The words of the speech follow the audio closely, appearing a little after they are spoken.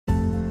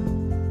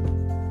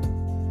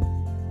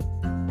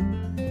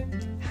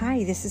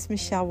Hi, this is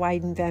Michelle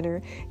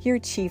Weidenbender, your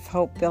Chief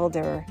Hope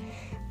Builder.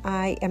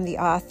 I am the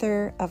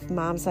author of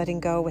Moms Letting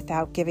Go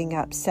Without Giving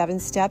Up, 7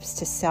 Steps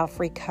to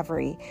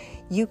Self-Recovery.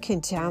 You can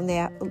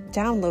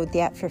download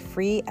that for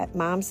free at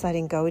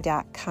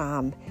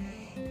momslettinggo.com.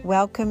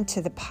 Welcome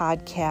to the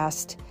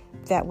podcast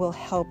that will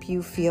help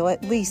you feel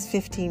at least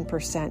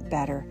 15%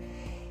 better.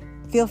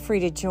 Feel free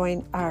to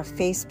join our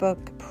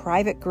Facebook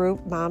private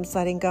group, Moms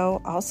Letting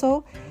Go,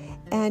 also,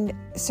 and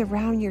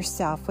surround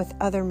yourself with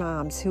other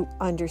moms who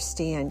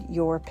understand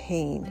your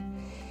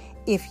pain.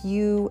 If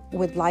you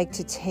would like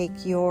to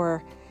take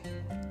your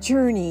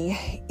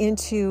journey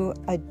into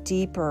a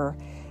deeper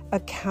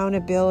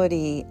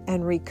accountability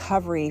and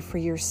recovery for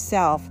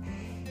yourself,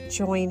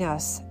 join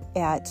us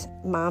at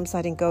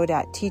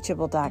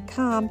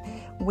momslettinggo.teachable.com,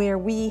 where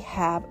we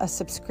have a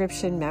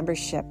subscription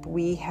membership.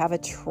 We have a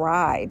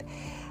tribe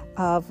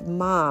of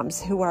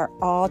moms who are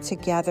all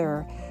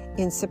together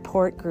in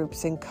support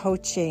groups and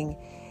coaching,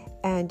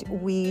 and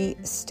we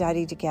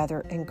study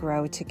together and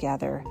grow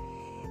together.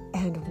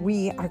 And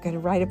we are going to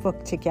write a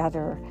book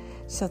together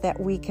so that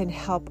we can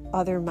help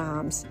other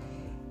moms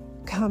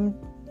come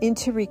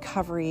into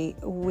recovery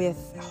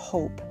with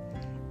hope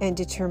and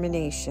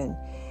determination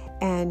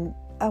and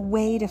a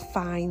way to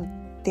find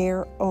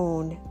their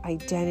own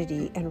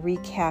identity and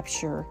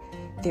recapture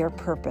their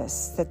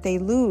purpose that they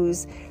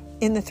lose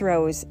in the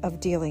throes of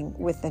dealing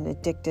with an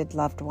addicted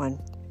loved one.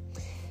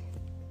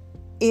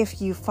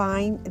 If you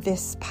find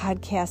this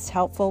podcast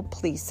helpful,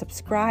 please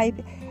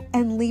subscribe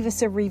and leave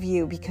us a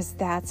review, because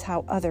that's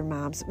how other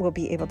moms will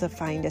be able to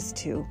find us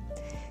too.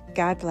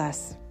 God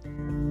bless.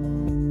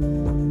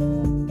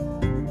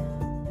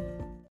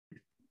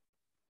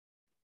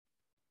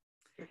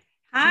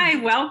 Hi,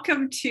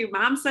 welcome to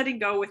Moms Letting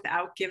Go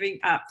Without Giving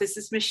Up. This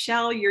is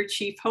Michelle, your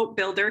Chief Hope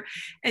Builder.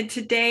 And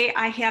today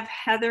I have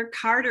Heather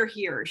Carter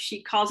here.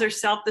 She calls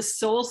herself the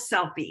Soul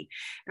Selfie.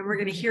 And we're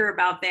going to hear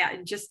about that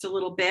in just a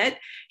little bit.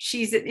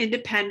 She's an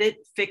independent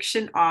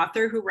fiction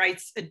author who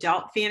writes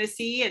adult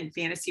fantasy and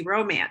fantasy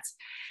romance.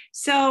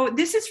 So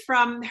this is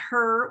from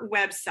her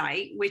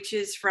website, which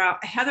is from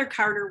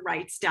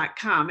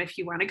heathercarterwrites.com if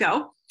you want to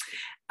go.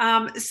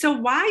 So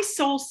why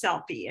Soul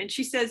Selfie? And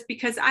she says,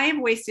 because I have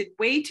wasted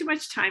way too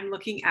much time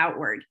looking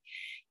outward,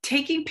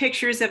 taking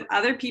pictures of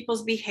other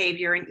people's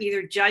behavior and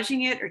either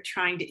judging it or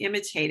trying to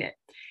imitate it.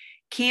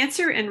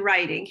 Cancer and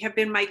writing have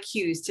been my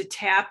cues to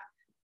tap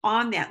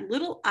on that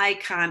little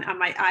icon on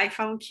my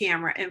iPhone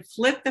camera and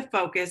flip the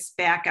focus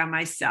back on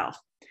myself.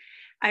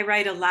 I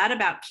write a lot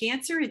about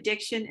cancer,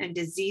 addiction, and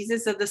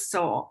diseases of the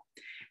soul.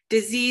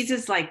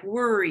 Diseases like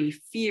worry,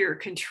 fear,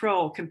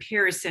 control,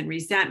 comparison,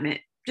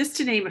 resentment, just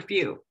to name a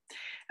few.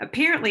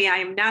 Apparently, I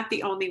am not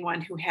the only one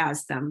who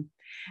has them.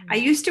 I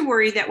used to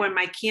worry that when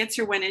my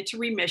cancer went into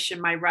remission,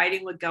 my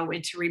writing would go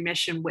into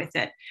remission with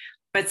it.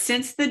 But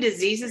since the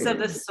diseases of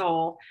the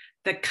soul,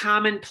 the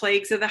common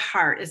plagues of the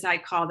heart, as I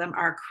call them,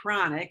 are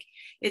chronic,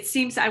 it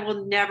seems I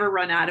will never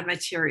run out of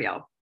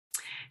material.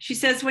 She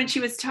says when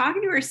she was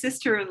talking to her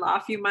sister-in-law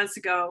a few months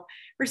ago,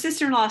 her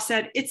sister-in-law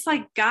said, it's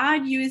like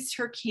God used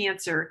her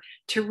cancer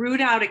to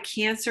root out a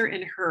cancer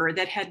in her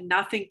that had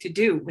nothing to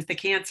do with the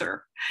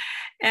cancer.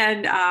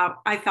 And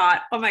I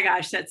thought, oh my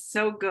gosh, that's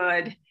so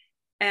good.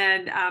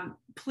 And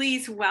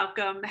please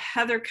welcome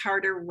Heather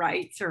Carter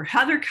Writes, or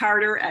Heather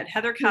Carter at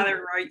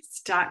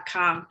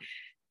heathercarterwrites.com.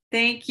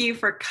 Thank you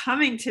for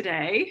coming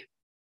today.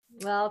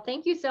 Well,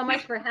 thank you so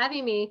much for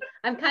having me.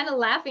 I'm kind of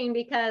laughing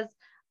because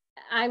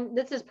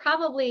this is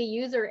probably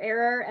user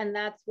error, and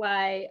that's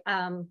why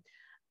I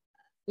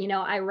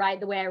write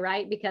the way I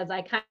write, because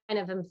I kind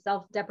of am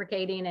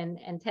self-deprecating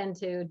and tend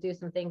to do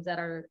some things that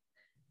are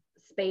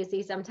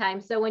spacey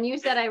sometimes. So when you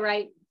said I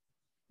write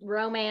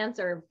romance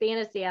or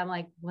fantasy, I'm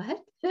like, what?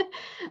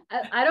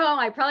 I don't know.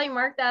 I probably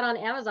marked that on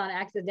Amazon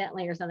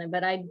accidentally or something,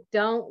 but I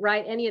don't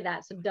write any of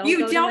that. So don't.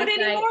 You don't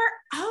anymore?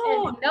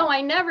 Oh, and no,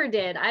 I never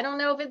did. I don't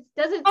know if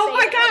does it. Oh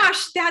my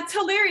gosh, that's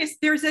hilarious.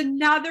 There's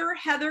another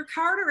Heather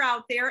Carter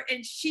out there,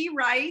 and she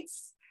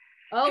writes.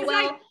 Oh,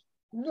 well,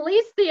 at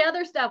least the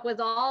other stuff was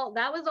all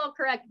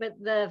correct,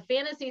 but the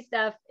fantasy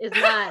stuff is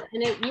not.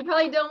 And you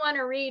probably don't want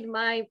to read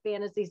my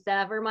fantasy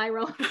stuff or my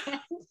romance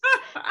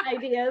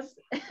ideas.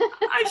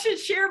 I should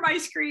share my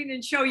screen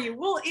and show you.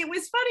 Well, it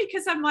was funny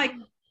because I'm like,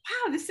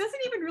 wow, this doesn't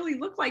even really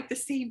look like the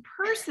same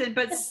person,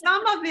 but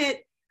some of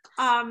it,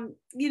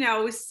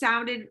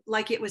 sounded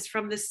like it was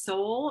from the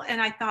soul.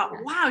 And I thought,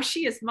 wow,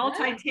 she is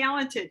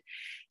multi-talented.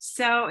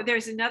 So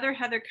there's another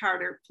Heather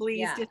Carter.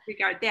 Please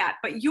disregard that.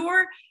 But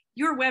your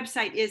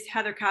website is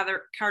Heather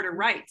Carter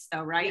Writes,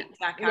 though, right?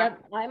 Yep.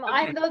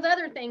 Okay. Those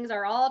other things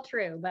are all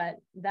true, but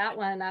that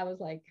one I was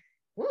like,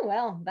 oh,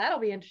 well, that'll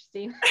be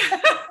interesting.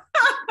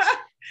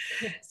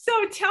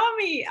 So tell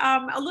me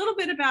a little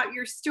bit about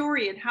your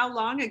story and how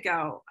long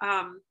ago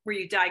were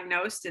you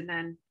diagnosed, and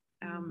then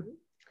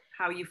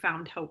how you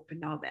found hope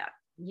and all that.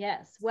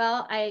 Yes.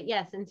 Well,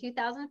 in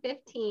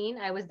 2015,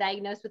 I was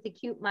diagnosed with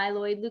acute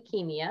myeloid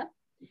leukemia.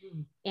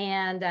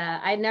 And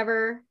I'd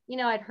never,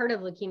 I'd heard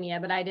of leukemia,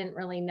 but I didn't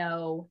really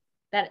know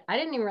that I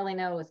didn't even really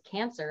know it was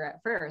cancer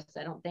at first.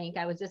 I don't think.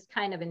 I was just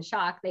kind of in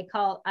shock.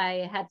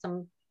 I had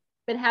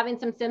been having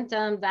some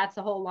symptoms. That's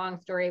a whole long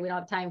story we don't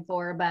have time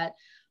for, but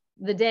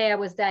the day I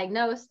was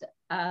diagnosed,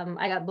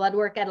 I got blood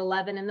work at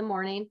 11 in the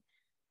morning.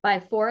 By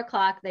 4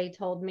 o'clock, they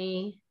called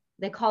me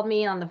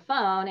on the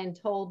phone and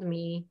told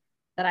me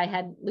that I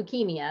had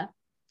leukemia,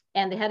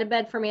 and they had a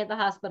bed for me at the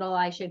hospital.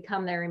 I should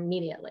come there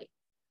immediately.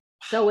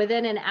 So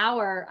within an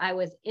hour, I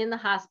was in the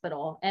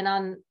hospital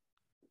and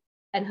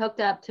hooked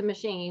up to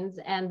machines.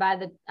 And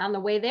on the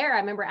way there, I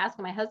remember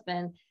asking my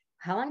husband,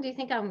 how long do you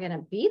think I'm going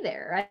to be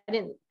there? I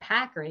didn't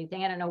pack or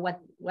anything. I don't know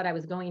what I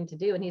was going to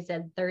do. And he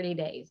said 30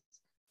 days.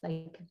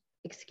 Like,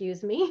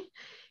 excuse me.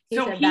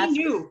 So said, he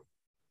knew.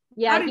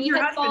 Yeah, he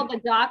had called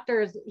the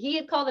doctors. He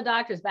had called the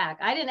doctors back.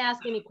 I didn't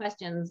ask any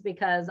questions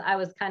because I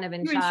was kind of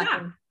in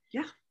shock.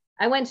 Yeah.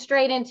 I went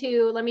straight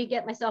into, let me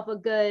get myself a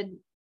good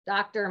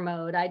doctor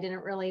mode. I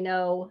didn't really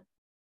know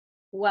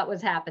what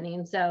was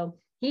happening. So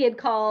he had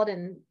called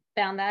and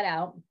found that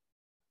out.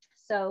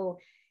 So,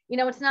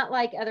 it's not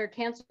like other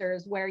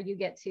cancers where you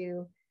get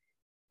to,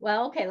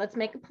 well, okay, let's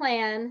make a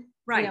plan.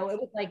 Right. It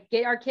was like,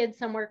 get our kids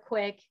somewhere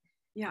quick.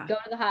 Yeah. Go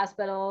to the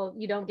hospital.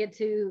 You don't get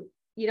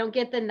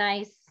the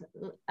nice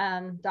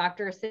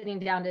doctor sitting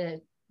down to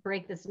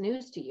break this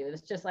news to you.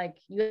 It's just like,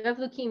 you have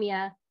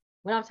leukemia.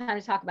 We don't have time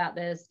to talk about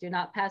this. Do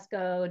not pass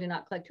go. Do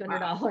not collect $200.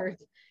 Wow.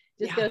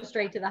 Just go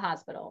straight to the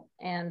hospital.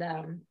 And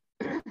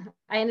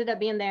I ended up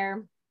being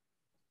there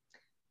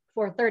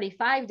for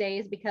 35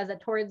 days because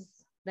towards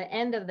the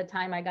end of the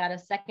time, I got a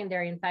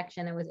secondary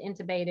infection and was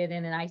intubated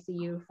in an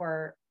ICU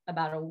for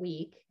about a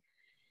week.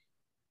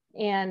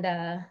 And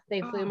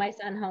they flew my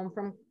son home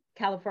from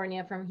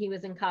California he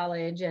was in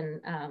college. And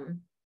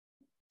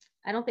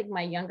I don't think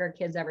my younger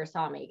kids ever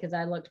saw me because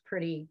I looked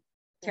pretty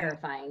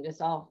terrifying,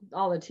 just all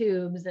the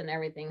tubes and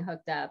everything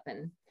hooked up.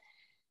 And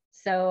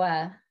so,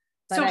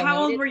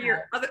 how old were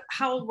your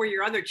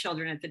other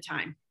children at the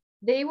time?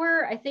 They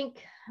were, I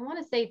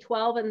want to say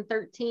 12 and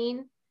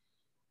 13.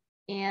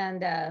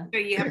 And so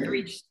you have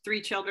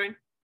three children?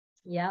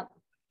 Yep.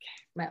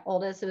 My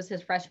oldest, it was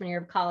his freshman year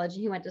of college.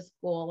 He went to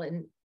school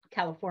in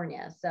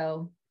California.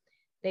 So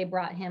they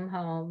brought him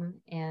home.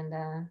 And,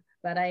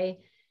 but I,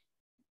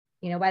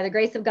 by the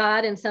grace of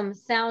God and some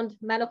sound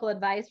medical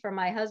advice from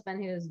my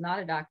husband, who's not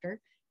a doctor,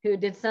 who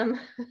did some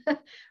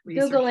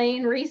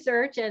Googling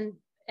research and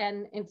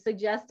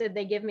suggested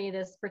they give me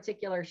this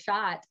particular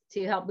shot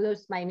to help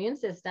boost my immune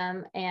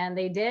system. And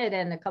they did.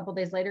 And a couple of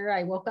days later,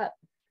 I woke up.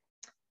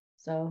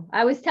 So I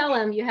always tell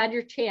him, you had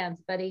your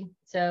chance, buddy.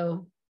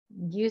 So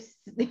you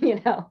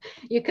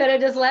could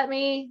have just let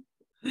me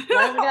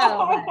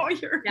go.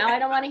 Now I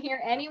don't want to hear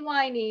any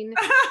whining.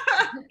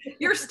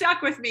 You're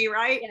stuck with me,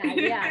 right?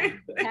 Yeah.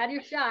 Had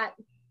your shot.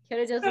 Could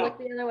have just looked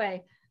the other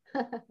way.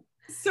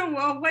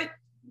 So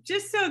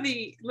just so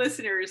the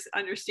listeners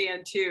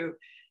understand too,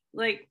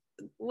 like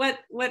what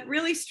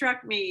really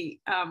struck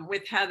me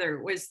with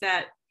Heather was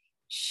that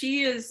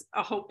she is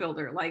a hope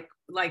builder, like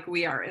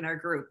we are in our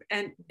group.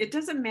 And it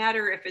doesn't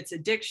matter if it's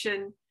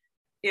addiction,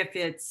 if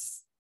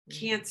it's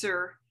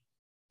cancer,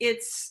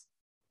 it's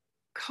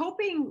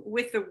coping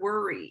with the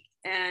worry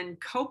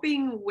and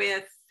coping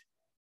with,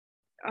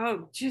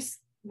 just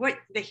what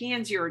the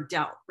hands you're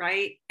dealt,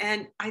 right?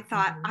 And I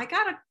thought, I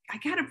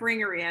gotta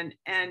bring her in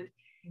and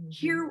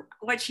hear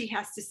what she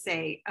has to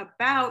say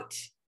about,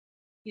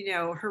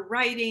 her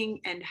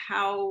writing and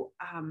how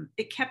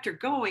it kept her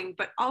going,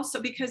 but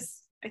also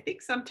because I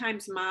think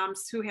sometimes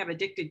moms who have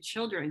addicted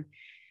children,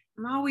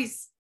 I'm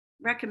always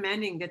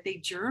recommending that they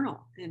journal.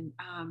 And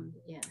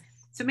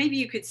so maybe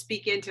you could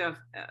speak into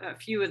a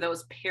few of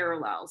those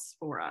parallels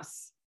for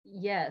us.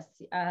 Yes.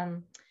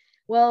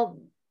 Well,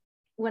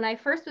 when I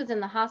first was in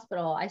the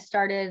hospital,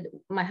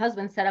 my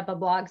husband set up a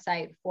blog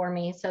site for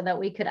me so that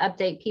we could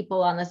update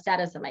people on the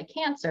status of my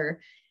cancer.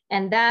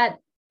 And that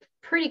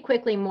pretty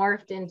quickly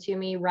morphed into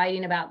me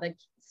writing about the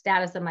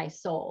status of my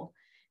soul,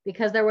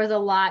 because there was a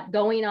lot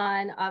going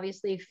on,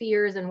 obviously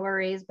fears and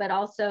worries, but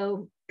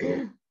also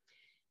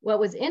what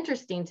was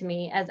interesting to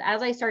me as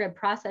I started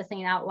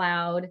processing out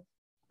loud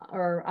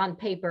or on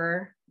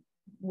paper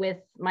with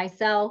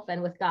myself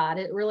and with God,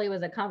 it really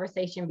was a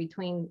conversation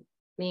between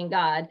me and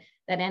God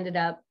that ended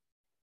up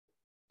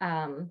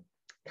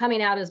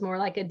coming out as more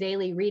like a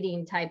daily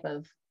reading type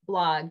of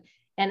blog.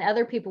 And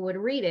other people would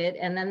read it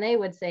and then they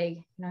would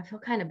say, I feel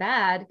kind of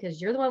bad because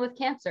you're the one with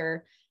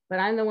cancer, but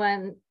I'm the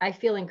one, I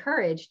feel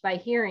encouraged by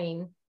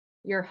hearing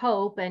your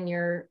hope and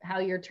how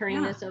you're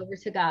turning this over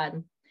to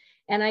God.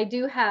 And I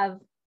do have,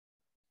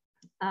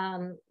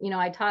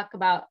 I talk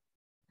about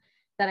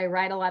that. I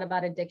write a lot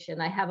about addiction.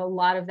 I have a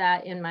lot of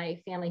that in my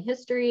family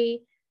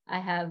history. I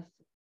have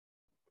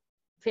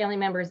family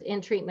members in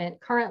treatment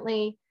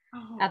currently.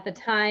 At the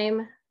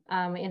time,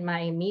 in my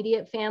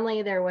immediate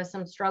family, there was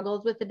some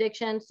struggles with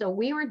addiction. So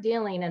we were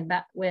dealing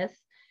with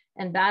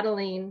and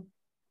battling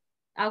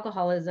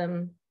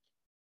alcoholism.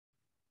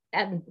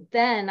 And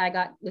then I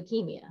got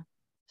leukemia.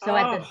 So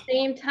at the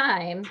same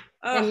time,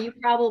 and you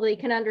probably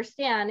can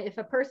understand if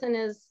a person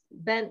is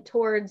bent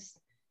towards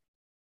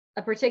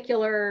a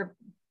particular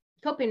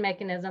coping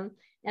mechanism.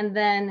 And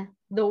then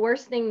the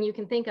worst thing you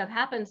can think of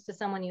happens to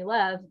someone you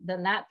love,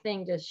 then that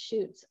thing just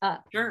shoots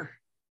up. Sure.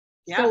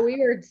 Yeah. So we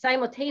were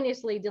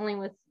simultaneously dealing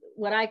with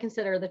what I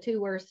consider the two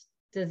worst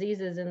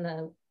diseases in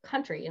the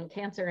country,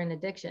 cancer and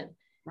addiction,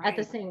 at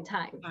the same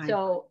time.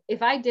 So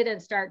if I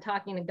didn't start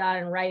talking to God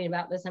and writing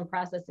about this and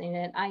processing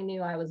it, I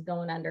knew I was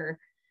going under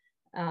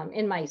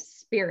in my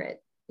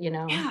spirit,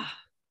 Yeah.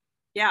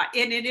 Yeah.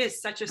 And it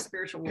is such a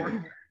spiritual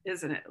warfare,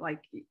 isn't it?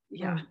 Like,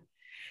 yeah.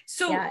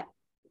 So yeah.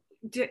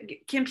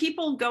 Can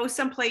people go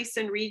someplace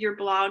and read your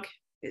blog?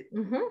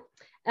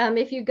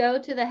 If you go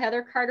to the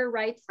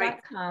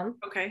heathercarterwrites.com,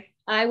 okay,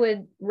 I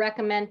would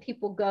recommend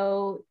people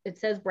go, it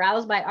says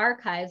browse by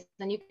archives,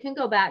 and you can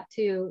go back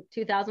to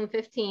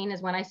 2015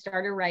 is when I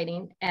started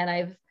writing, and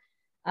I've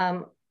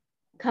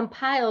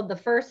compiled the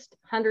first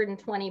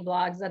 120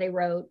 blogs that I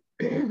wrote,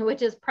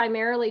 which is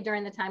primarily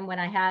during the time when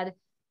I had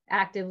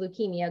active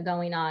leukemia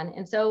going on.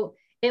 And so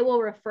it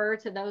will refer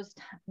to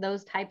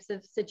those types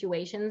of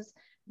situations,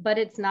 but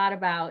it's not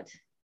about,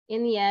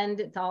 in the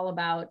end, it's all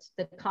about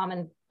the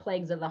common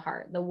plagues of the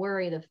heart, the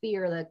worry, the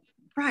fear, the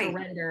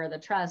surrender, the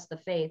trust, the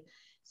faith.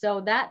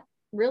 So that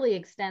really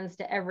extends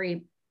to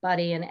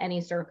everybody in any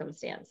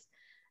circumstance.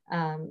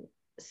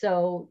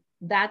 So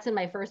that's in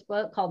my first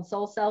book called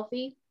Soul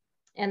Selfie.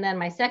 And then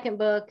my second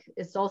book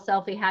is Soul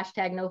Selfie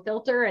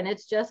 #NoFilter. And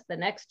it's just the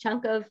next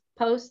chunk of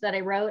posts that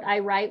I wrote. I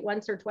write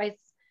once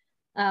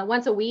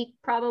a week,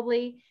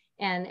 probably.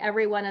 And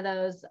every one of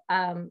those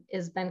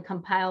has been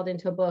compiled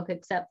into a book,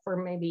 except for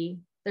maybe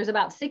there's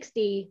about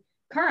 60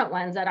 current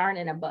ones that aren't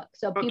in a book.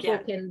 So people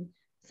can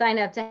sign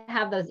up to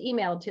have those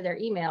emailed to their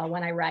email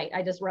when I write.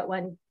 I just wrote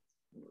one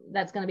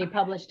that's going to be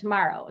published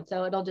tomorrow.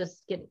 So it'll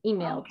just get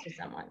emailed to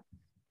someone.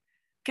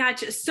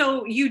 Gotcha.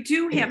 So you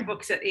do have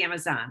books at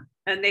Amazon,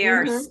 and they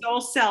are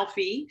Soul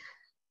Selfie.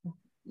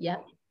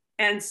 Yep.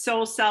 And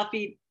Soul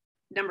Selfie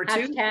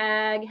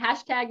 #2.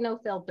 Hashtag no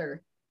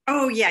filter.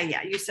 Oh,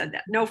 yeah. You said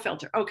that. No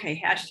filter.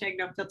 Okay. Hashtag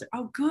no filter.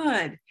 Oh,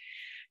 good.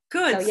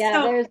 Good. So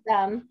yeah, there's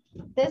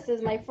this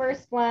is my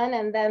first one,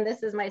 and then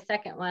this is my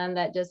second one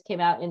that just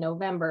came out in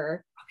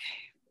November.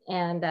 Okay.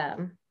 And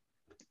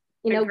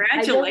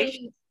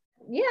congratulations.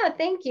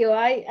 Thank you.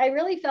 I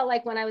really felt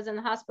like when I was in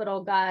the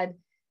hospital, God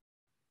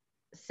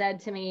said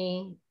to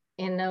me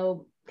in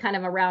no kind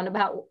of a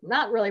roundabout,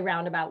 not really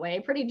roundabout way,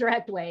 pretty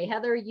direct way,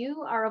 Heather,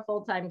 you are a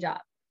full-time job,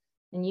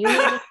 and you need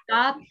to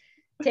stop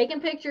taking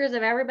pictures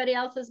of everybody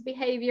else's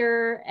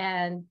behavior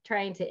and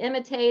trying to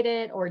imitate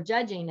it or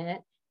judging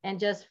it, and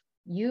just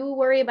you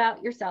worry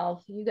about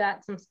yourself. You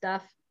got some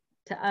stuff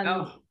to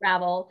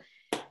unravel.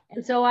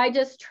 And so I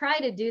just try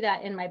to do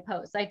that in my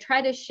posts. I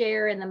try to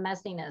share in the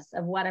messiness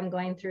of what I'm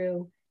going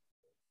through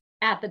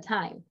at the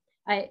time.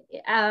 I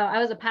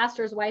was a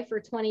pastor's wife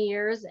for 20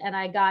 years, and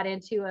I got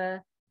into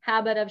a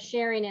habit of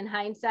sharing in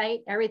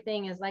hindsight.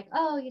 Everything is like,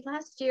 oh,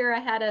 last year I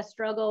had a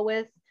struggle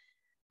with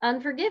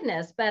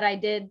unforgiveness, but I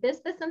did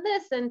this, and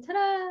this, and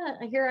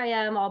ta-da, here I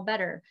am, all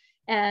better.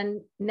 And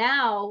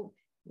now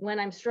when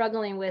I'm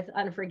struggling with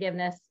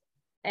unforgiveness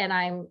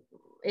and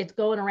it's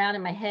going around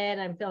in my head,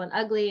 I'm feeling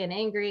ugly and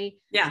angry.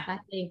 Yeah. I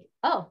think,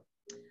 oh,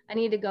 I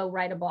need to go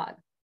write a blog.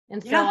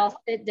 And so I'll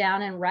sit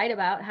down and write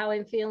about how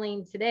I'm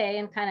feeling today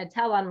and kind of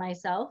tell on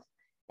myself,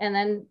 and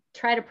then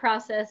try to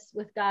process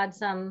with God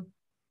some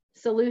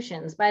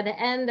solutions. By the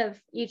end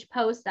of each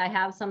post, I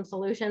have some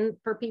solution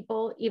for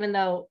people, even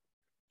though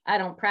I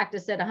don't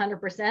practice it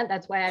 100%.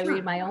 That's why I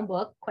read my own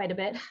book quite a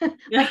bit.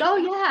 Like, oh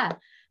yeah,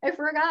 I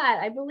forgot.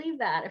 I believe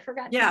that. I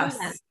forgot to do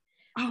that.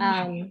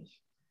 Oh,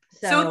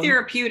 so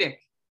therapeutic.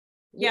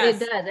 Yes.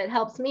 It does. It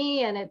helps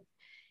me. And it,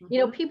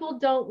 people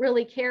don't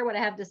really care what I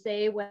have to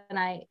say when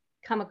I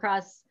come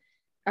across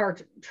or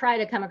try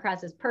to come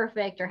across as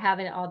perfect or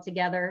having it all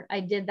together. I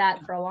did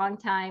that for a long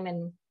time,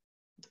 and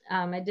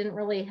it didn't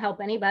really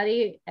help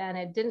anybody, and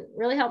it didn't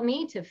really help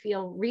me to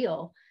feel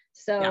real.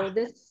 So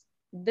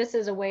this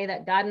is a way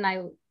that God and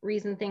I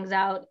reason things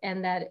out,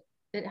 and that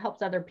it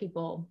helps other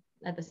people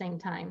at the same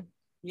time.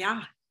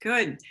 Yeah,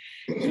 good.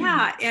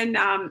 Yeah. And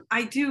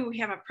I do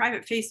have a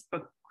private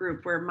Facebook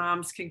group where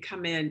moms can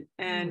come in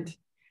and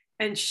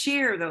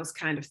share those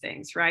kind of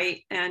things,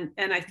 right? And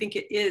I think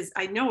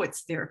I know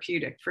it's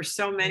therapeutic for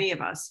so many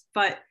of us,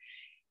 but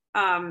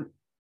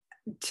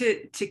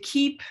to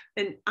keep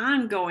an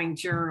ongoing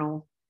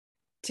journal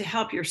to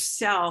help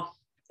yourself,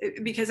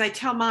 because I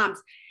tell moms,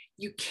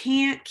 you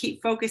can't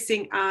keep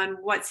focusing on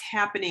what's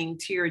happening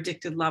to your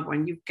addicted loved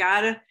one. You've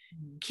got to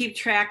keep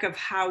track of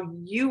how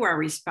you are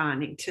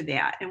responding to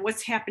that and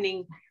what's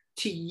happening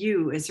to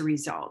you as a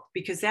result,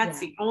 because that's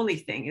the only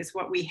thing is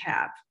what we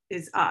have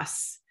is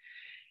us.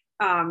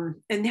 And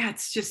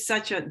that's just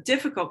such a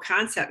difficult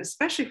concept,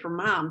 especially for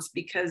moms,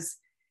 because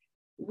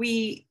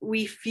we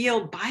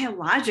feel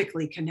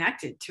biologically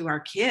connected to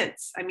our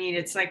kids. I mean,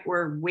 it's like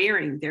we're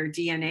wearing their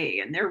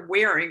DNA and they're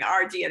wearing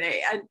our DNA.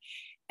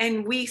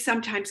 And we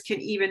sometimes can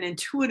even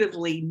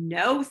intuitively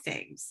know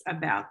things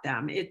about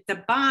them.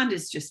 The bond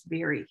is just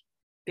very,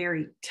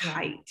 very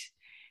tight.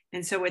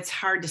 And so it's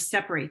hard to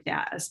separate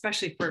that,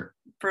 especially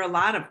for a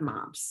lot of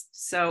moms.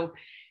 So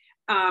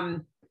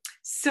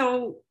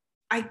So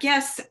I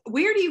guess,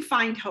 where do you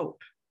find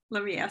hope?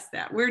 Let me ask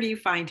that. Where do you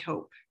find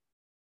hope?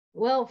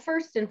 Well,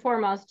 first and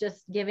foremost,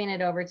 just giving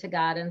it over to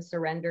God and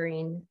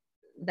surrendering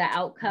the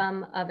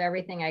outcome of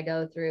everything I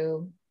go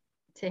through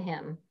to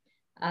him.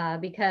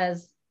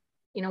 Because,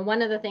 you know,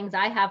 one of the things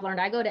I have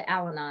learned, I go to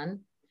Al-Anon.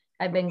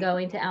 I've been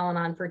going to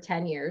Al-Anon for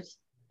 10 years.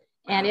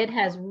 And it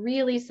has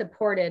really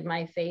supported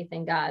my faith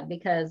in God,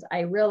 because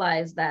I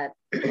realized that,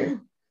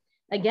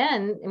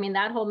 again, I mean,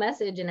 that whole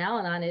message in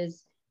Al-Anon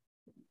is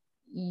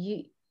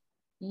it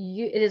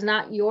is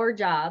not your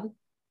job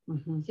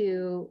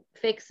to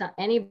fix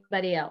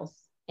anybody else.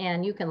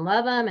 And you can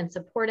love them and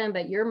support them,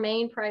 but your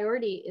main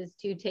priority is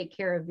to take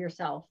care of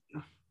yourself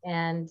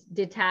and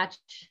detach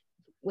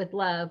with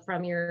love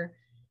from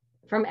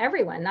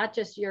everyone, not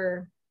just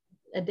your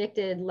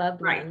addicted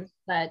loved ones,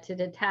 but to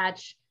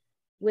detach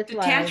with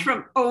love. Detach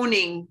from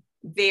owning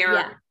their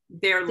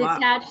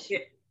love,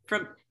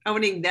 from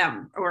owning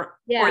them, or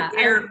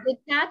their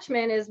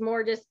detachment is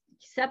more just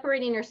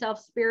separating yourself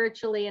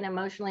spiritually and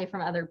emotionally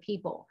from other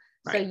people.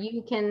 So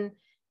you can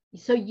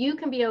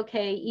be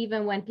okay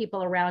even when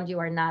people around you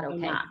are not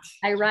okay.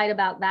 I write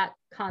about that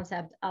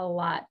concept a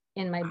lot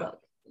in my book.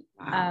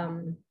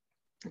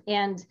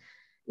 And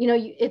you know,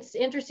 it's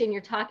interesting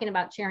you're talking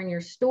about sharing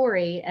your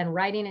story and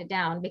writing it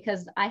down,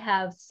 because I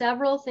have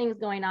several things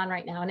going on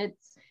right now, and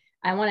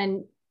I want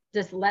to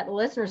just let the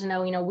listeners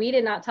know, you know, we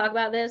did not talk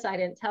about this. I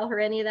didn't tell her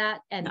any of that.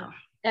 And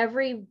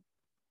every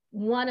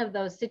one of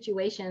those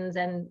situations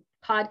and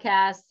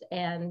podcasts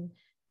and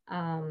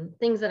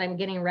things that I'm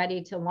getting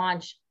ready to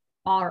launch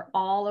are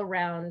all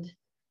around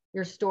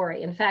your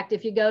story. In fact,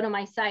 if you go to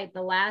my site,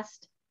 the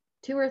last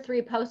 2 or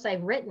 3 posts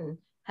I've written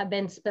have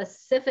been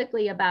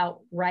specifically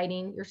about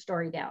writing your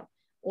story down,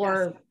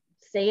 or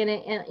saying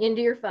it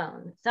into your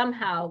phone,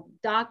 somehow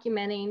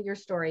documenting your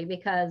story,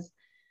 because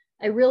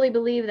I really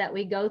believe that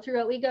we go through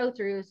what we go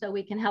through so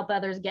we can help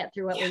others get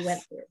through what we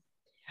went through.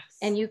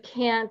 And you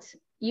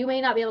may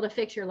not be able to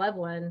fix your loved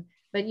one,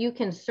 but you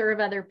can serve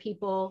other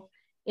people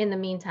in the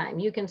meantime.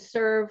 You can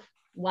serve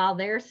while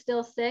they're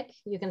still sick.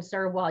 You can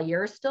serve while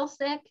you're still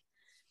sick.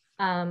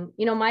 You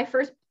know, my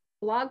first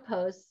blog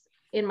post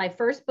in my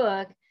first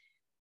book,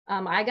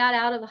 I got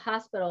out of the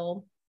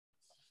hospital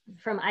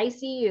from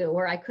ICU,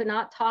 where I could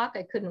not talk,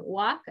 I couldn't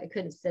walk, I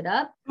couldn't sit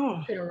up,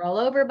 couldn't roll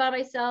over by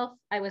myself.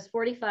 I was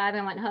 45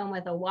 and went home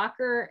with a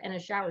walker and a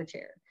shower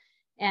chair.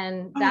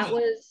 And that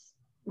was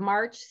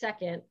March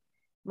 2nd.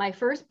 My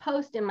first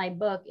post in my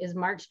book is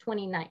March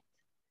 29th.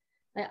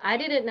 I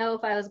didn't know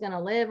if I was going to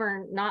live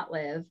or not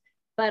live,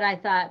 but I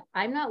thought,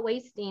 I'm not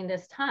wasting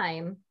this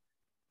time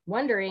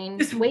waiting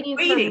for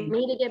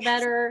me to get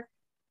better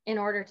in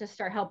order to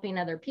start helping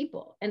other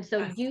people. And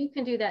so you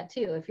can do that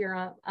too. If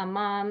you're a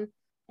mom,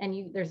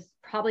 and there's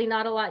probably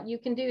not a lot you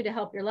can do to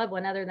help your loved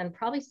one other than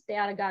probably stay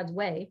out of God's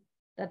way.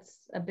 That's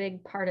a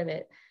big part of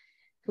it.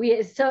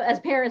 So as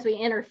parents, we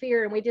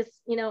interfere, and we just,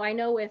 you know, I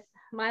know with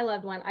my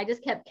loved one, I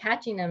just kept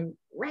catching him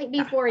right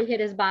before he hit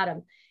his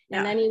bottom.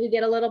 And then he would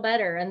get a little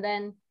better. And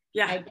then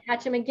I'd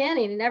catch him again.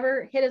 He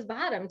never hit his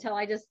bottom until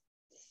I just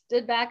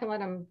stood back and let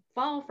him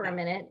fall for a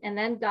minute. And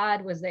then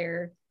God was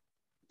there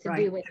to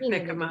do what he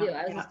needed to do.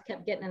 I just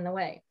kept getting in the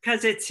way.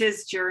 Because it's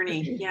his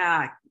journey.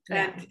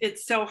 And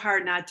it's so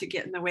hard not to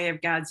get in the way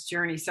of God's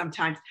journey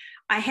sometimes.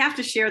 I have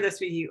to share this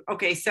with you.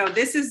 Okay, so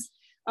this is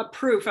a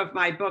proof of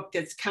my book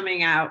that's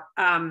coming out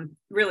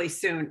really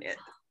soon.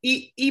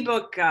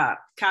 Ebook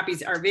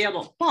copies are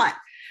available. But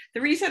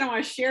the reason I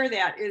want to share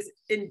that is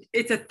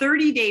it's a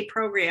 30-day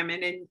program.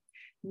 And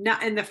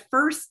in the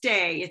first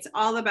day, it's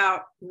all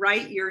about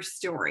write your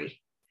story.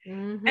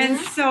 And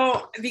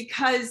so,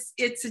 because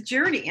it's a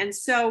journey. And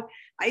so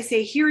I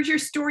say, here's your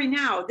story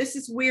now. This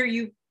is where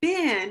you've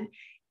been.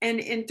 And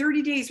in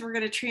 30 days, we're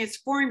going to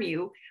transform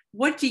you.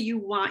 What do you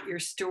want your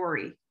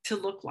story to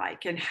look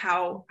like? And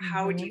how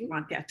do you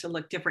want that to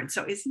look different?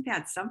 So isn't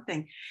that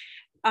something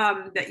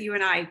that you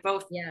and I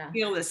both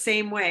feel the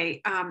same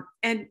way?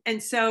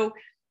 And so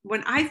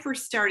when I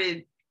first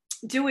started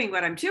doing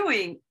what I'm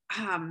doing,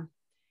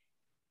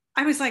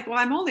 I was like, well,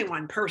 I'm only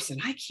one person.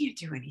 I can't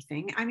do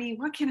anything. I mean,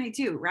 what can I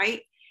do?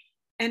 Right.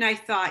 And I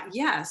thought,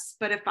 yes,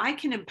 but if I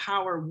can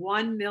empower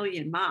 1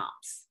 million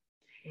moms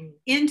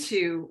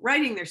into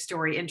writing their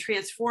story and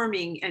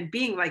transforming and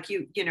being like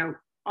you know,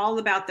 all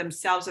about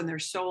themselves and their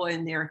soul,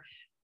 and their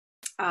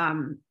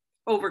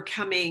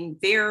overcoming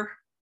their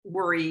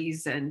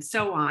worries and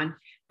so on,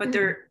 but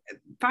they're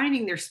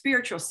finding their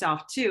spiritual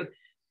self too,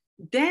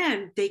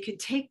 then they can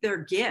take their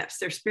gifts,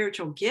 their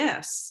spiritual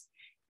gifts,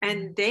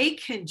 and they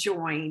can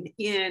join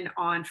in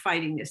on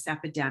fighting this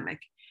epidemic.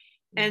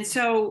 And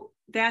so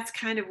that's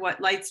kind of what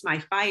lights my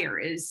fire,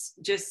 is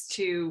just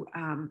to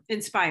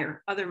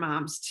inspire other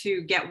moms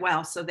to get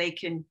well, so they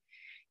can,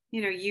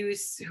 you know,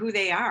 use who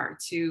they are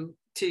to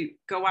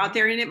go out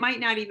there. And it might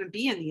not even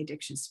be in the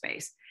addiction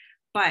space,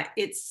 but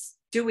it's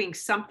doing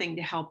something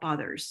to help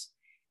others.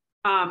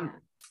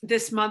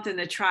 This month in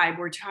the tribe,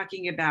 we're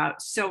talking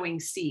about sowing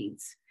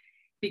seeds,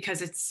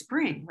 because it's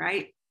spring,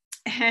 right?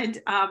 And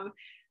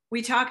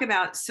we talk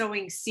about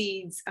sowing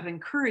seeds of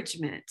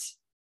encouragement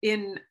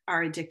in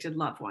our addicted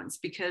loved ones,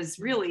 because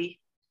really,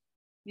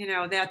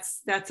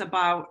 that's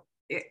about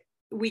it.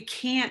 We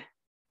can't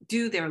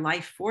do their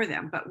life for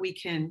them, but we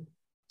can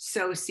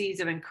sow seeds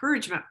of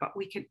encouragement, but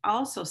we can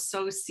also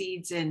sow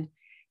seeds in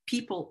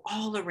people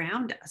all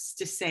around us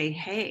to say,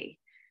 hey,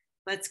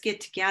 let's get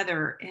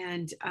together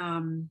and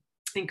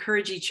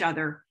encourage each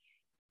other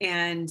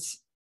and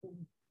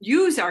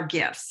use our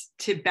gifts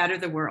to better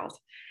the world.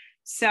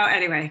 So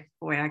anyway,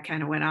 boy, I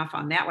kind of went off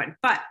on that one,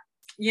 but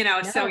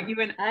No, so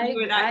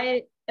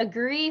I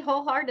agree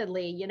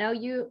wholeheartedly.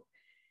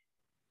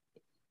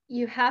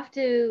 You have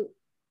to,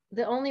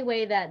 the only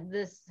way that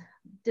this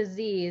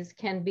disease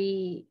can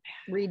be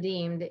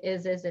redeemed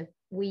is as if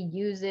we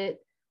use it,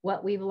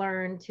 what we've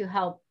learned, to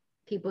help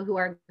people who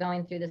are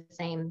going through the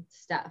same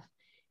stuff.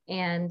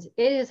 And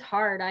it is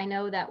hard. I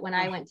know that when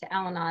I went to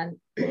Al-Anon,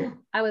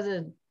 I was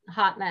a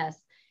hot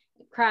mess.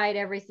 Cried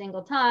every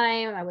single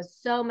time. I was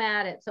so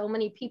mad at so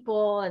many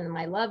people and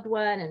my loved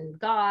one and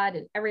God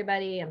and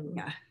everybody.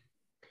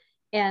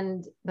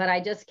 But I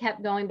just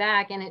kept going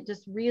back, and it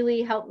just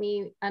really helped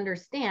me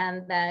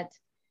understand that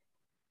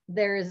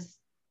there's,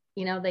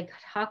 they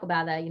talk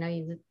about that,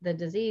 the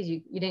disease,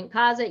 you didn't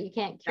cause it, you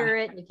can't cure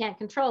it, you can't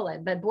control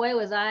it. But boy,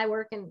 was I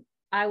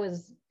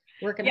was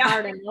working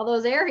hard in all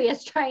those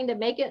areas trying to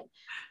make it.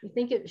 You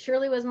think it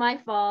surely was my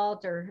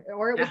fault, or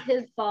it was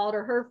his fault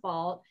or her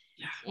fault.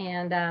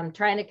 And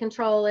trying to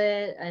control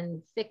it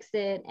and fix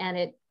it.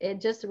 And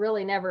it just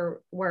really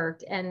never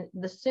worked. And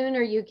the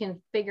sooner you can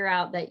figure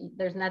out that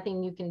there's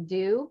nothing you can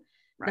do,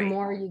 the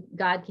more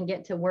God can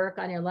get to work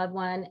on your loved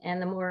one,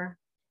 and the more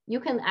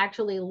you can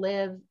actually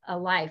live a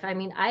life. I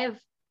mean, I have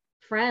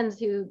friends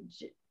who,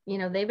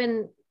 they've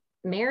been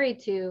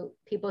married to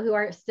people who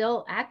are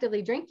still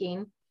actively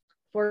drinking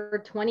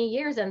for 20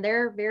 years, and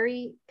they're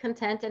very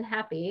content and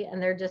happy.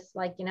 And they're just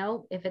like,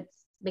 if it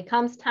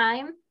becomes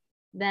time,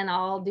 then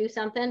I'll do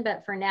something.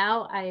 But for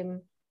now,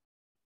 I'm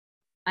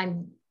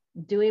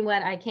doing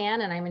what I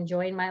can, and I'm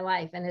enjoying my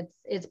life. And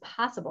it's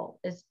possible.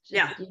 It's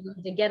just you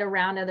need to get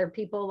around other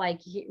people,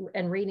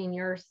 and reading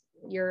your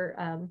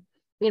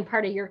being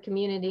part of your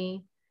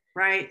community.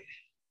 Right.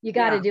 You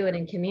got to do it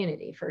in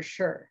community for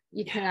sure.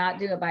 You cannot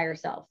do it by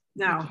yourself.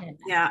 No.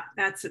 Yeah.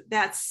 That's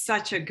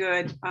such a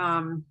good,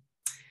 I'm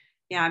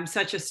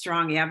such a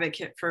strong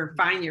advocate for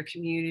find your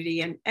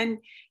community. And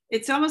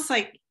it's almost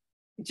like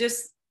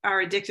just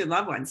our addicted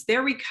loved ones,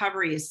 their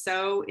recovery is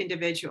so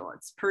individual,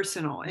 it's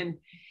personal, and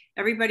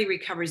everybody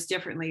recovers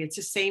differently. It's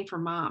the same for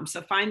mom.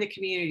 So find the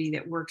community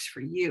that works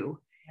for you,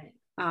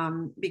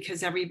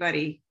 because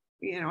everybody,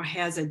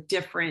 has a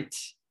different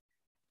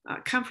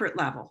comfort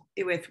level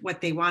with what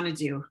they want to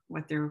do,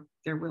 what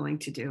they're willing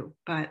to do.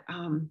 But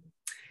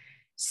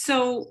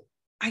so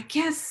I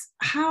guess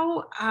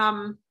how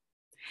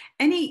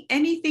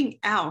anything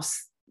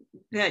else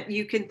that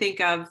you can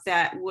think of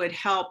that would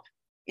help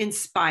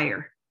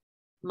inspire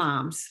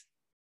moms?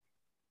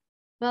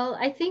 Well,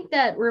 I think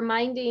that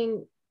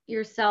reminding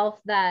yourself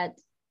that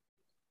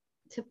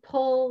to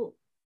pull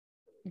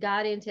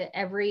God into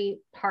every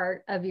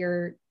part of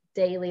your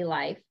daily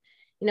life,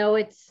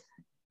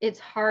 it's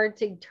hard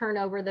to turn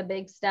over the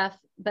big stuff,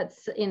 but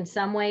in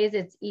some ways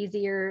it's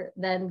easier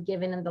than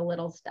giving them the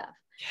little stuff,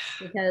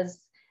 because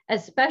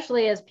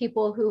especially as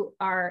people who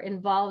are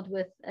involved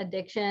with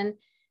addiction,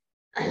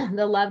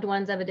 the loved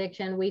ones of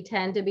addiction, we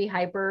tend to be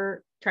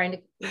hyper trying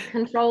to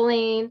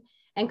controlling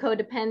and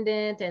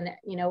codependent, and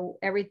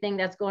everything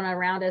that's going on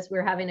around us.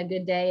 We're having a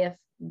good day if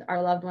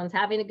our loved one's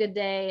having a good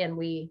day, and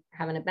we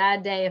having a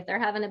bad day if they're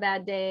having a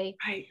bad day.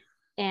 Right.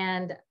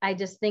 And I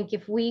just think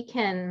if we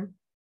can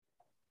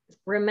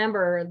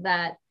remember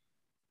that,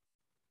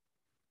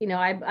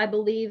 I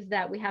believe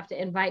that we have to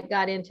invite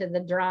God into the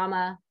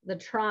drama, the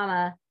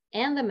trauma,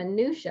 and the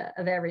minutia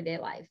of everyday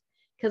life,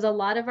 because a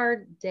lot of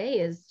our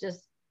day is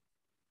just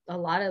a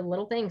lot of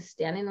little things,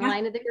 standing in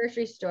line at the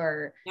grocery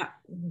store,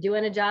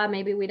 doing a job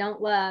maybe we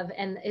don't love.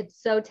 And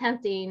it's so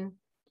tempting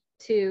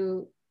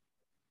to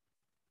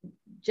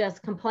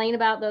just complain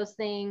about those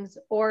things,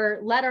 or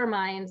let our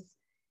minds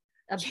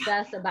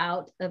obsess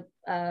about,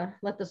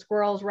 let the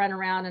squirrels run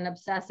around and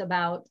obsess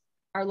about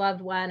our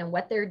loved one and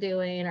what they're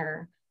doing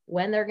or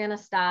when they're going to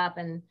stop.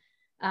 And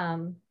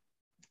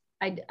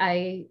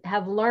I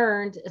have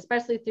learned,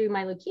 especially through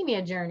my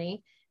leukemia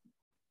journey,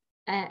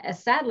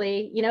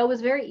 sadly, it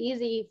was very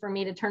easy for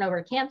me to turn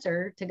over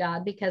cancer to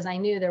God, because I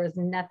knew there was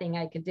nothing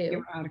I could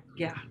do.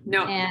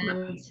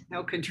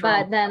 No control.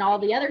 But then all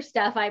the other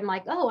stuff, I'm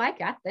like, oh, I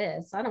got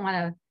this. I don't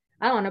want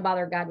to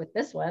bother God with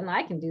this one.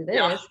 I can do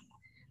this.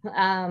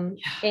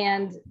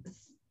 And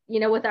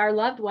with our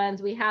loved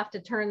ones, we have to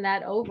turn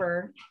that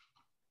over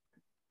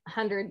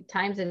 100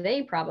 times a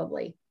day,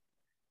 probably.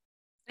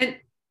 And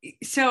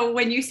so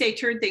when you say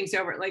turn things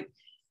over, like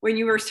when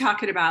you were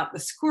talking about the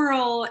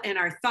squirrel and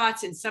our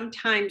thoughts, and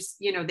sometimes,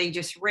 they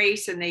just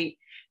race, and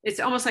it's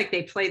almost like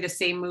they play the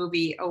same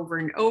movie over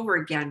and over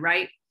again.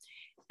 Right.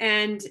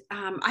 And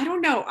I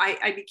don't know,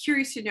 I'd be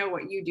curious to know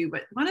what you do,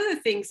 but one of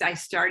the things I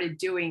started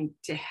doing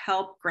to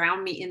help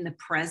ground me in the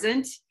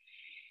present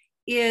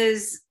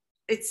is,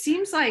 it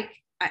seems like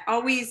I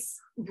always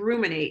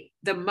ruminate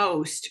the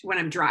most when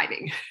I'm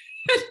driving.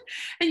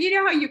 And you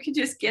know how you can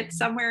just get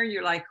somewhere and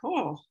you're like,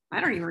 oh,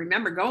 I don't even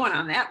remember going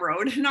on that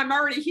road and I'm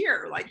already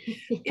here. Like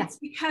Yeah. it's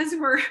because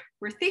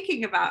we're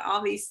thinking about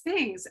all these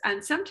things,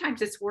 and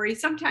sometimes it's worry,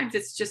 sometimes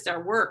it's just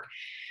our work.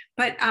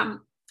 But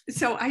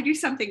so I do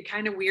something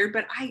kind of weird,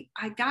 but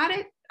I got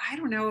it. I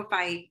don't know if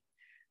I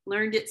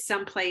learned it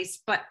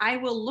someplace, but I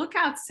will look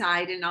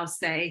outside and I'll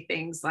say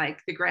things like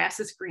the grass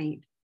is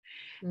green.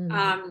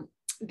 Mm-hmm.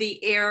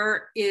 The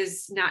air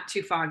is not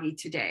too foggy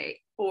today,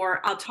 or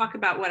I'll talk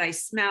about what I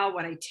smell,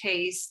 what I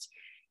taste.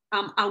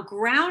 I'll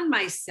ground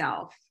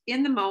myself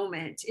in the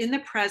moment, in the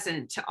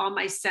present, to all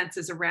my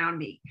senses around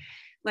me.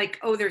 Like,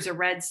 oh, there's a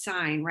red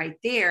sign right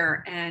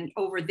there. And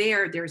over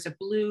there, there's a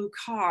blue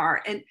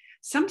car. And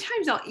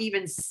sometimes I'll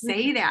even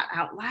say that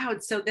out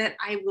loud so that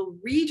I will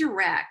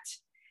redirect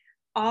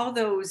all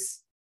those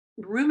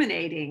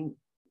ruminating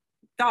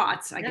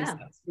thoughts. I guess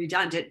that's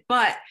redundant,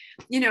 but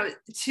you know,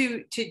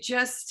 to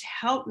just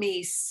help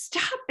me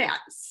stop that.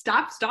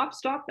 Stop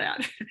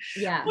that.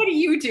 Yeah. What do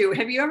you do?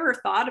 Have you ever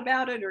thought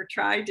about it or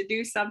tried to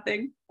do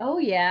something? Oh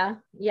yeah.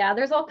 Yeah.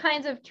 There's all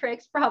kinds of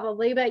tricks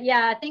probably, but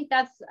yeah, I think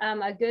that's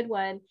a good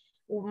one.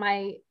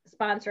 My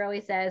sponsor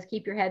always says,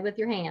 keep your head with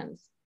your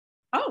hands.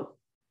 Oh,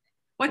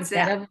 what's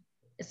that?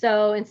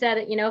 Instead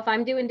of, if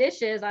I'm doing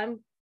dishes,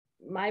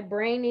 my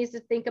brain needs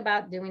to think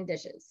about doing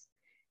dishes.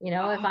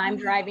 If I'm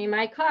driving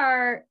my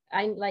car,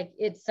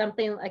 it's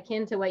something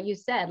akin to what you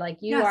said, like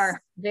you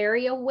are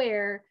very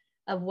aware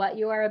of what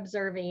you are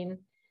observing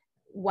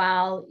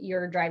while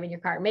you're driving your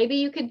car. Maybe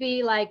you could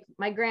be like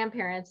my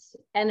grandparents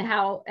and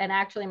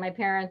actually my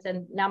parents,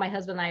 and now my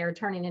husband and I are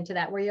turning into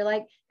that, where you're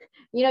like,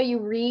 you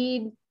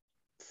read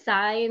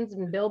signs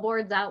and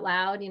billboards out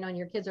loud, and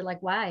your kids are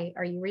like, why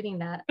are you reading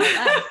that out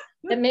loud?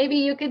 And maybe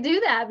you could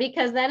do that,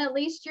 because then at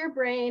least your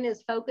brain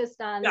is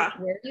focused on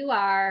where you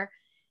are,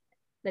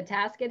 the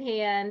task at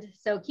hand.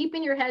 So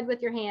keeping your head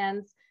with your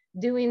hands,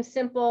 doing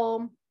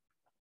simple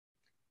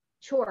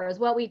chores.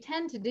 What we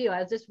tend to do, I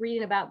was just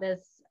reading about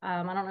this.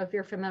 I don't know if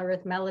you're familiar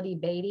with Melody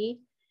Beatty.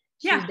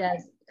 She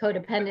does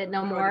Codependent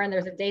No More. And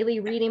there's a daily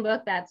reading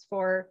book that's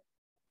for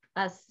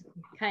us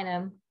kind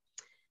of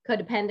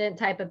codependent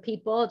type of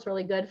people. It's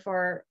really good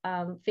for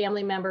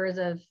family members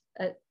of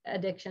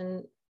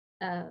addicted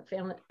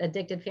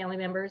family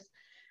members.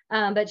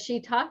 But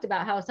she talked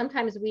about how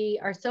sometimes we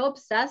are so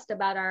obsessed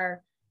about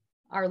our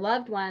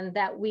loved one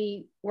that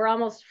we're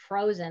almost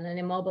frozen and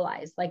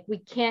immobilized. Like we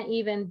can't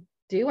even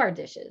do our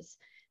dishes.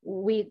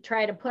 We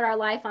try to put our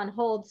life on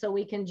hold so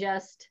we can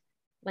just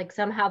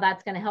somehow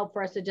that's going to help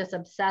for us to just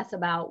obsess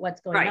about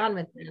what's going on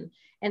with them.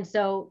 And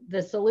so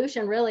the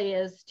solution really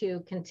is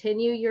to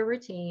continue your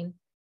routine,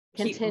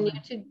 continue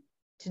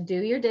to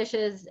do your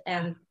dishes.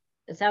 And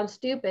it sounds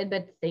stupid,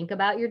 but think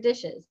about your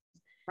dishes.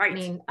 Right. I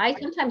mean, I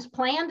sometimes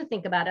plan to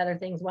think about other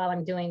things while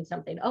I'm doing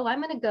something. Oh,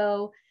 I'm going to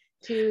go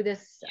to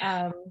this,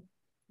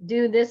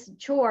 do this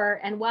chore.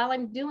 And while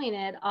I'm doing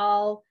it,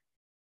 I'll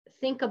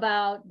think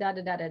about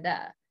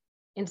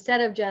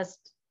instead of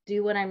just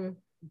do what I'm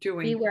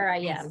doing, be where I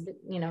am,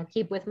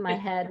 keep with my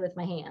head, with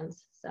my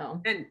hands.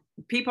 So, and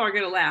people are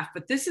going to laugh,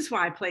 but this is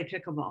why I play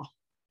pickleball.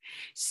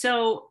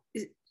 So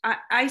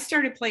I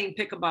started playing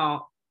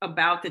pickleball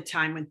about the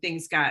time when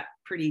things got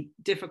pretty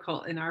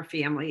difficult in our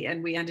family,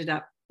 and we ended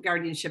up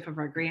guardianship of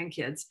our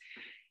grandkids.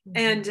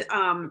 And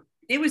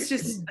it was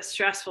just a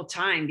stressful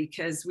time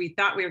because we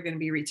thought we were going to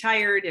be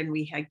retired, and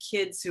we had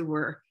kids who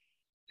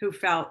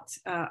felt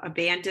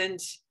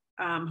abandoned,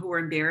 who were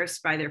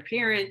embarrassed by their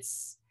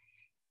parents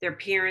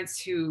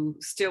who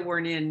still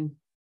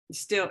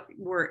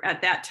were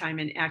at that time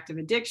in active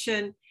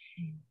addiction.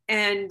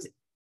 And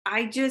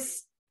I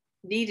just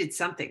needed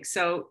something.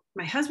 So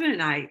my husband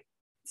and I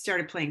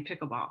started playing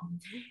pickleball.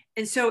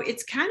 And so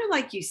it's kind of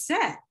like you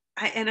said,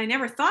 I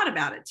never thought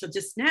about it till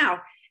just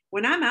now.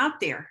 When I'm out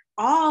there,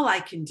 all I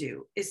can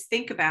do is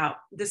think about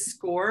the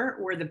score,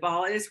 where the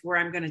ball is, where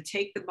I'm going to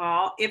take the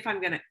ball, if I'm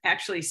going to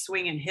actually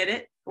swing and hit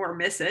it or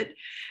miss it,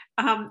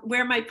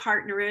 where my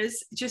partner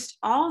is, just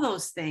all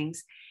those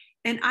things.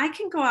 And I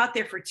can go out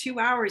there for 2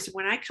 hours.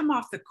 When I come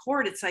off the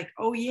court, it's like,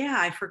 oh yeah,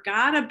 I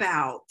forgot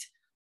about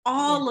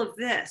all of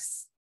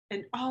this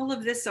and all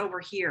of this over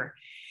here.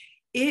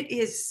 It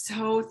is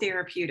so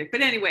therapeutic.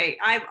 But anyway,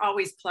 I'm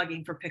always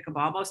plugging for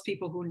pickleball. Most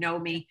people who know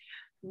me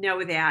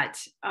know that.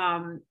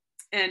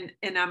 And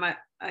I'm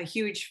a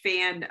huge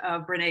fan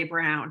of Brene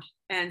Brown.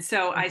 And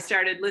so I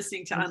started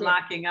listening to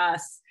Unlocking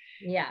Us.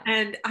 Yeah.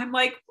 And I'm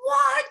like,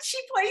 what? She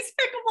plays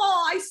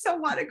pickleball. I so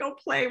want to go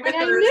play with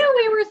her. I knew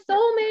we were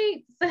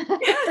soulmates.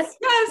 Yes.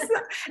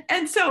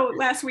 And so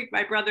last week,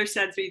 my brother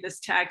sends me this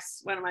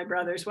text, one of my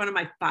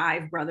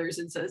 5 brothers,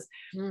 and says,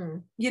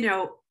 have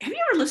you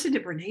ever listened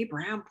to Brene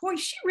Brown? Boy,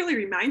 she really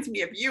reminds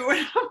me of you.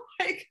 And I'm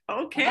like,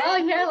 okay. Oh,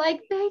 you're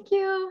like, thank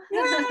you.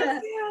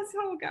 Yes.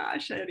 Oh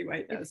gosh.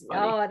 Anyway, that was funny.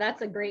 Oh,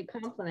 that's a great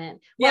compliment.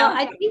 Well,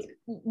 I think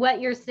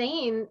what you're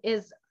saying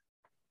is,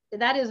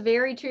 that is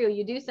very true.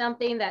 You do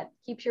something that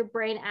keeps your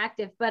brain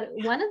active. But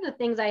one of the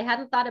things I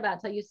hadn't thought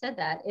about till you said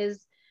that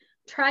is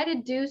try to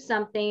do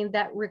something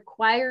that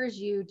requires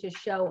you to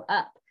show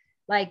up.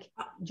 Like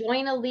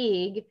join a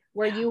league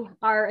where you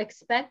are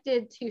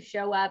expected to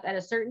show up at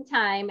a certain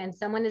time and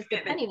someone is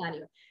depending on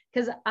you.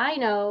 Because I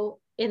know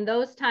in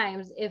those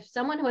times, if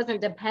someone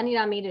wasn't depending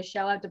on me to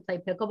show up to play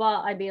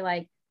pickleball, I'd be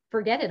like,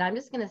 forget it. I'm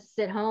just going to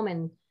sit home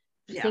and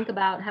think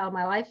about how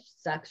my life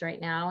sucks right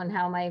now and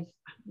how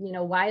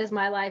why is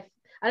my life,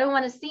 I don't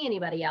want to see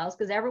anybody else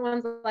because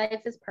everyone's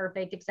life is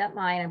perfect except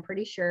mine. I'm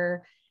pretty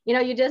sure,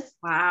 you just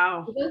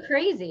you go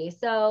crazy.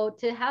 So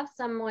to have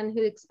someone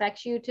who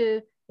expects you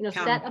to,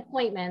 set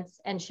appointments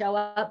and show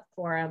up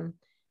for them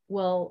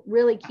will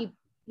really keep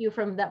you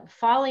from that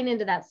falling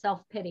into that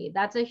self-pity.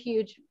 That's a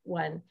huge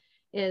one,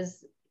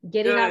 is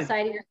getting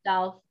outside of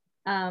yourself.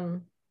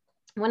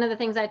 One of the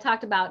things I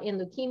talked about in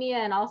leukemia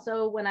and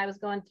also when I was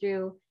going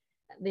through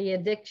the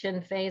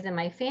addiction phase in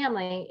my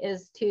family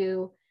is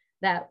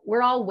that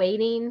we're all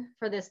waiting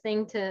for this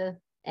thing to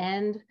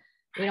end.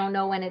 We don't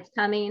know when it's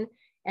coming,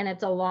 and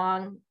it's a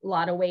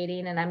lot of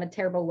waiting, and I'm a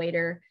terrible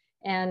waiter.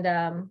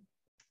 And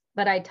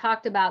but I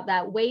talked about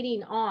that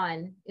waiting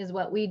on is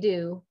what we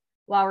do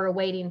while we're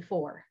waiting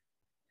for.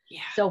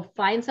 Yeah. So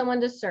find someone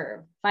to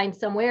serve, find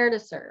somewhere to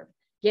serve,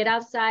 get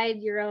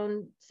outside your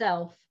own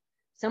self.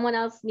 Someone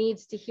else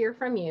needs to hear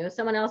from you.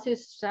 Someone else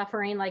who's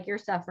suffering like you're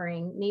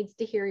suffering needs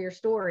to hear your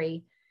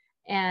story.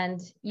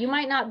 And you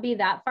might not be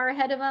that far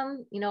ahead of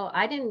them.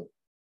 I didn't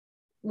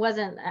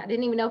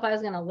even know if I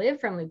was going to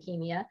live from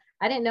leukemia.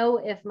 I didn't know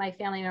if my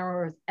family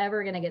member was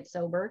ever going to get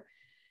sober,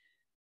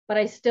 but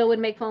I still would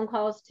make phone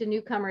calls to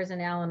newcomers in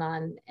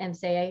Al-Anon and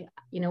say,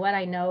 you know what,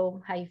 I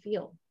know how you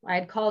feel.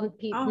 I'd call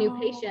new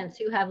patients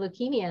who have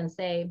leukemia and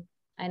say,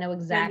 I know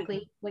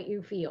exactly what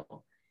you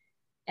feel.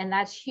 And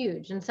that's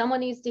huge. And someone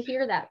needs to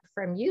hear that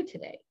from you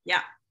today.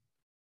 Yeah.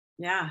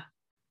 Yeah.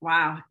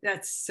 Wow.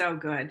 That's so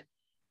good.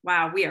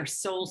 Wow. We are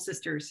soul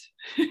sisters.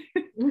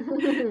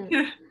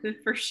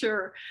 For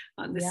sure.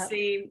 On the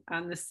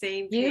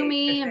same page. You,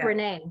 me, and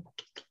Brene.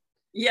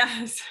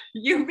 Yes.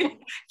 You, me.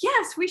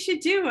 Yes. We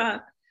should do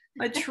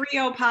a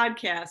trio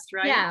podcast,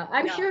 right? Yeah.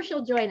 I'm sure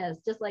she'll join us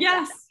just like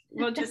that. Yes.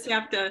 We'll just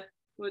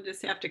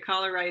have to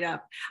call her right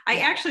up. I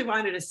actually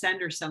wanted to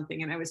send her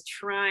something and I was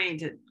trying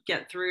to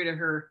get through to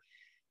her.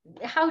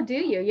 How do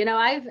you?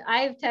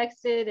 I've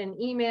texted and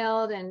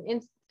emailed and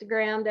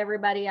Instagrammed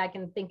everybody I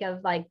can think of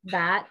like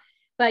that,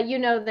 but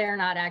they're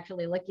not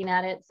actually looking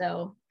at it.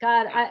 So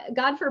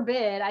God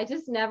forbid,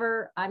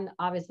 I'm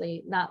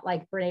obviously not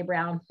like Brene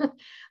Brown,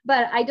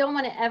 but I don't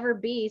want to ever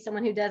be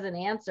someone who doesn't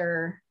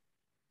answer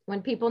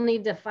when people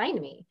need to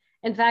find me.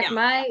 In fact,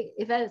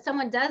 if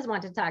someone does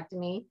want to talk to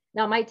me,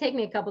 now it might take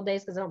me a couple of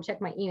days because I don't check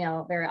my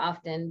email very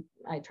often.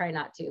 I try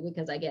not to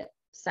because I get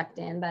sucked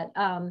in, but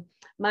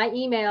my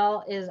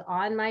email is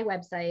on my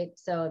website.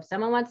 So if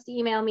someone wants to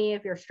email me,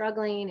 if you're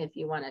struggling, if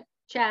you want to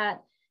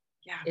chat,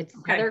 it's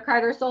Heather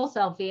Carter Soul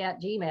Selfie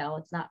at Gmail.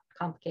 It's not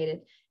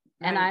complicated.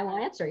 Right. And I will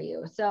answer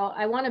you. So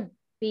I want to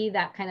be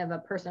that kind of a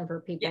person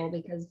for people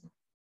because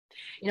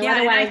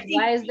otherwise,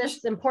 why is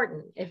this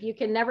important? If you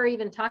can never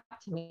even talk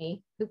to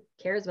me, who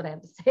cares what I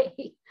have to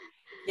say?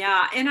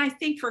 Yeah. And I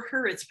think for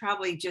her, it's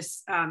probably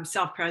just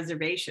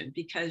self-preservation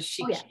because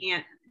she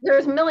can't.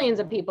 There's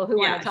millions of people who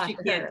want to talk to her.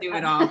 She can't do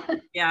it all.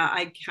 Yeah,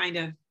 I kind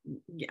of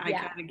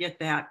get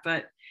that.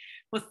 But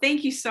well,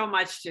 thank you so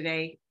much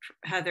today,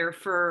 Heather,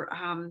 for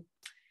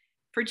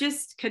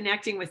just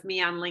connecting with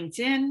me on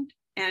LinkedIn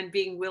and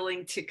being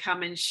willing to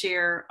come and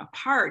share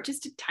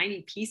just a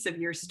tiny piece of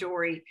your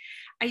story.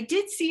 I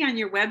did see on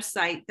your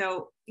website,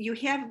 though, you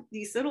have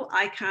these little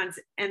icons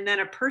and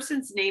then a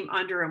person's name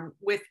under them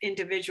with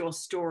individual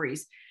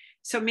stories.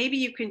 So maybe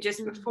you can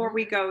just, before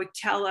we go,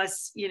 tell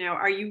us,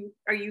 are you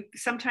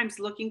sometimes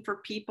looking for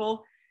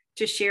people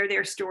to share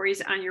their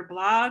stories on your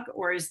blog,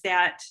 or is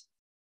that?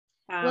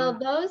 Well,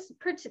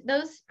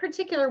 those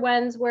particular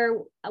ones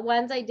were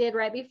ones I did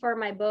right before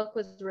my book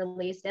was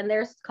released, and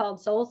they're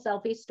called Soul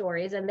Selfie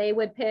Stories, and they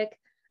would pick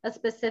a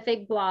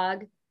specific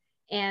blog,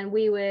 and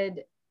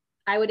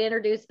I would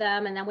introduce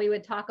them, and then we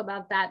would talk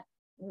about that,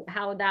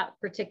 how that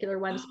particular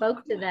one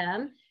spoke to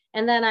them,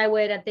 and then I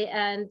would at the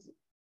end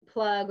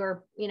plug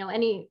or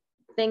anything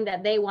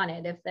that they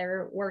wanted. If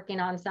they're working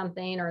on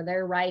something or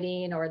they're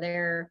writing or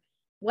they're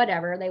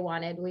whatever they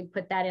wanted, we'd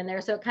put that in there.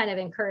 So it kind of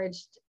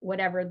encouraged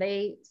whatever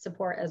they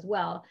support as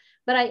well.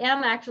 But I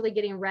am actually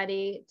getting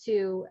ready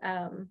to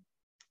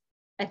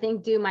I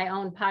think do my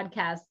own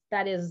podcast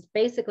that is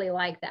basically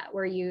like that,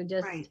 where you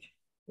just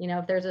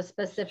if there's a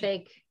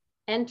specific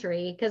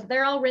entry, because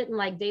they're all written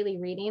like daily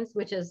readings,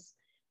 which is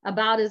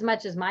about as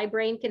much as my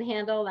brain can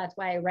handle. That's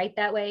why I write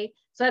that way.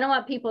 So I don't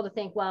want people to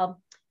think,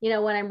 well,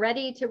 when I'm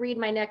ready to read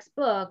my next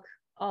book,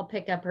 I'll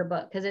pick up her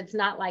book, because it's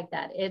not like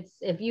that. It's,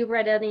 if you've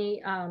read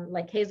any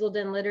like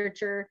Hazelden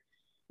literature,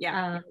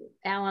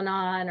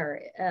 Al-Anon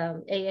or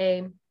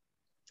AA,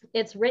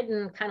 it's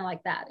written kind of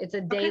like that. It's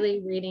a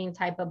daily reading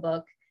type of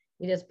book.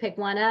 You just pick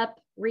one up,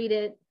 read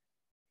it,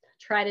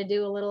 try to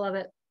do a little of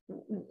it,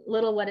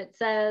 what it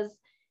says,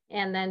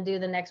 and then do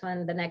the next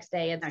one the next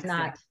day. It's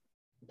not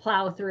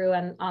plow through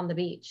on the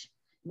beach,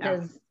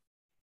 because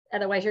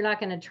otherwise you're not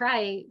going to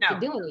try to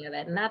do any of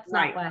it. And that's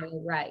not why I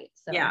write.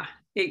 So yeah,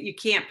 you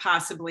can't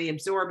possibly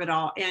absorb it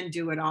all and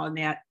do it all in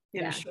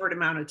a short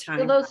amount of time.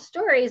 So those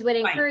stories would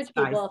encourage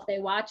people if they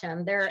watch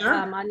them. They're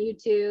on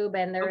YouTube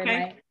and they're in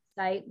my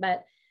site,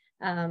 but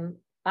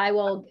I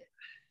will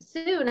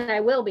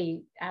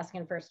be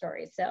asking for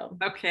stories. So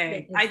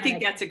I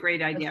think that's a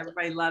great idea.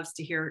 Everybody loves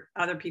to hear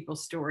other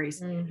people's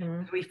stories.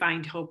 We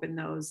find hope in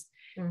those.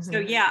 So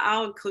yeah,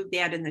 I'll include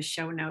that in the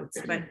show notes,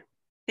 but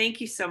thank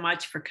you so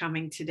much for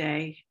coming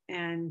today.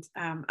 And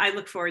I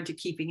look forward to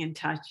keeping in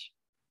touch.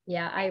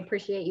 Yeah, I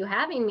appreciate you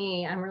having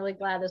me. I'm really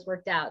glad this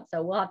worked out.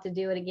 So we'll have to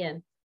do it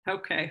again.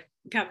 Okay.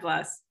 God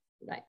bless. Bye.